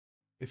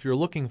If you're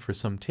looking for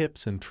some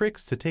tips and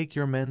tricks to take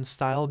your men's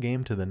style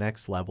game to the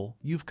next level,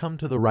 you've come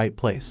to the right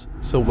place.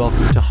 So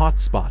welcome to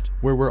Hotspot,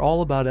 where we're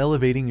all about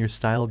elevating your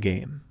style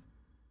game.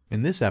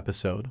 In this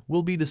episode,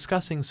 we'll be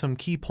discussing some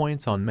key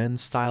points on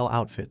men's style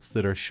outfits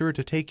that are sure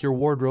to take your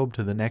wardrobe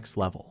to the next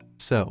level.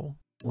 So,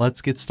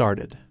 let's get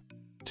started.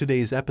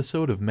 Today's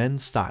episode of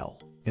Men's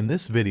Style. In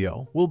this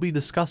video, we'll be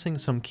discussing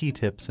some key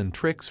tips and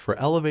tricks for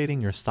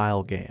elevating your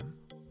style game.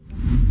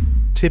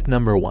 Tip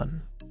number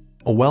 1.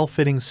 A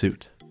well-fitting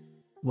suit.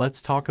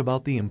 Let's talk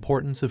about the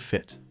importance of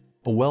fit.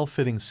 A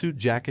well-fitting suit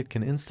jacket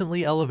can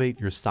instantly elevate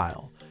your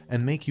style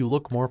and make you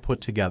look more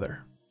put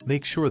together.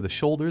 Make sure the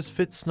shoulders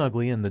fit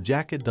snugly and the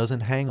jacket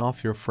doesn't hang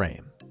off your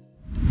frame.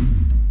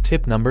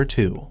 Tip number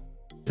 2.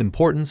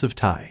 Importance of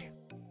tie.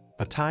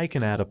 A tie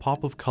can add a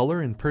pop of color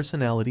and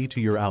personality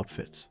to your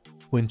outfit.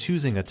 When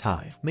choosing a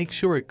tie, make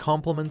sure it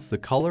complements the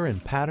color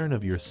and pattern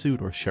of your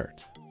suit or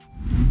shirt.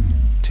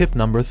 Tip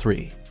number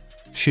 3.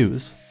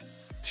 Shoes.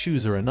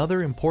 Shoes are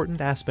another important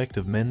aspect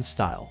of men's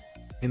style.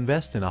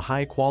 Invest in a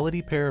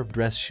high-quality pair of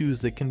dress shoes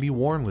that can be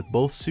worn with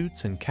both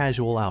suits and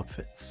casual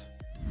outfits.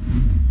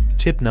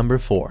 Tip number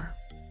 4.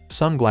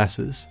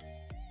 Sunglasses.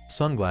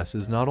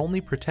 Sunglasses not only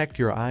protect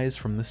your eyes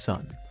from the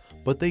sun,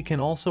 but they can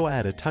also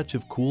add a touch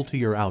of cool to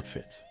your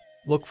outfit.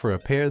 Look for a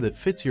pair that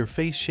fits your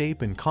face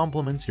shape and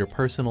complements your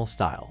personal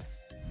style.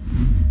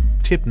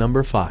 Tip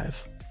number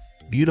 5.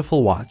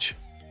 Beautiful watch.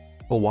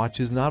 A watch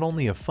is not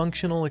only a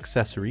functional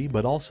accessory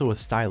but also a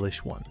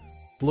stylish one.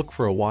 Look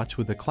for a watch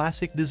with a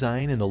classic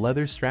design and a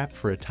leather strap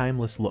for a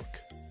timeless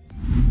look.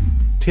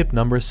 Tip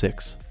number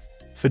 6.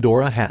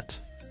 Fedora hat.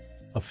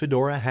 A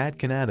fedora hat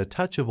can add a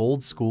touch of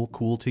old-school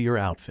cool to your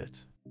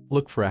outfit.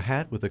 Look for a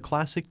hat with a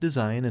classic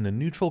design and a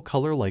neutral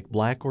color like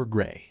black or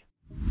gray.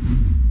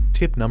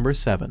 Tip number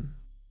 7.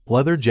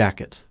 Leather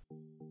jacket.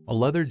 A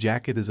leather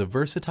jacket is a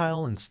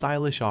versatile and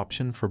stylish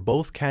option for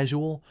both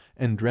casual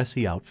and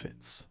dressy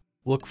outfits.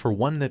 Look for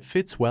one that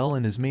fits well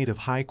and is made of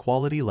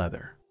high-quality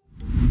leather.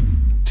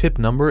 Tip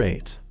number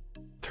 8.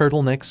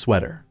 Turtleneck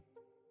sweater.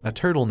 A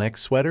turtleneck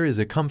sweater is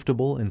a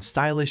comfortable and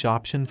stylish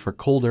option for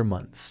colder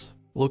months.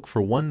 Look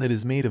for one that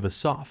is made of a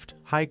soft,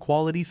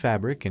 high-quality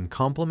fabric and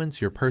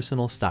complements your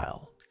personal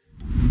style.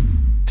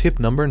 Tip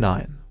number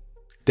 9.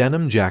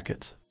 Denim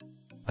jacket.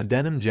 A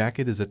denim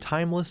jacket is a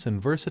timeless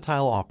and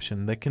versatile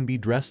option that can be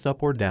dressed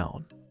up or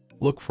down.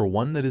 Look for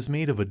one that is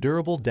made of a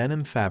durable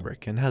denim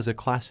fabric and has a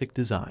classic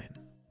design.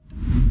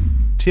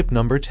 Tip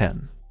number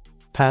 10.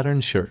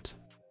 Patterned shirt.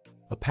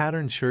 A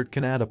patterned shirt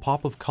can add a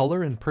pop of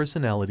color and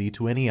personality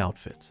to any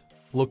outfit.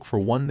 Look for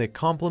one that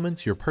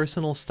complements your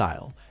personal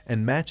style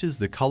and matches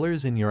the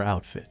colors in your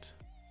outfit.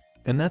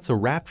 And that's a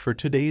wrap for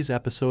today's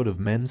episode of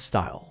Men's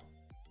Style.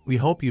 We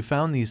hope you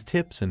found these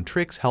tips and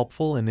tricks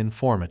helpful and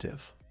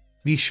informative.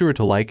 Be sure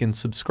to like and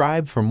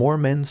subscribe for more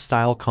men's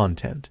style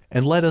content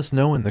and let us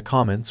know in the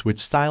comments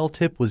which style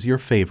tip was your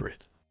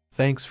favorite.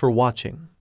 Thanks for watching.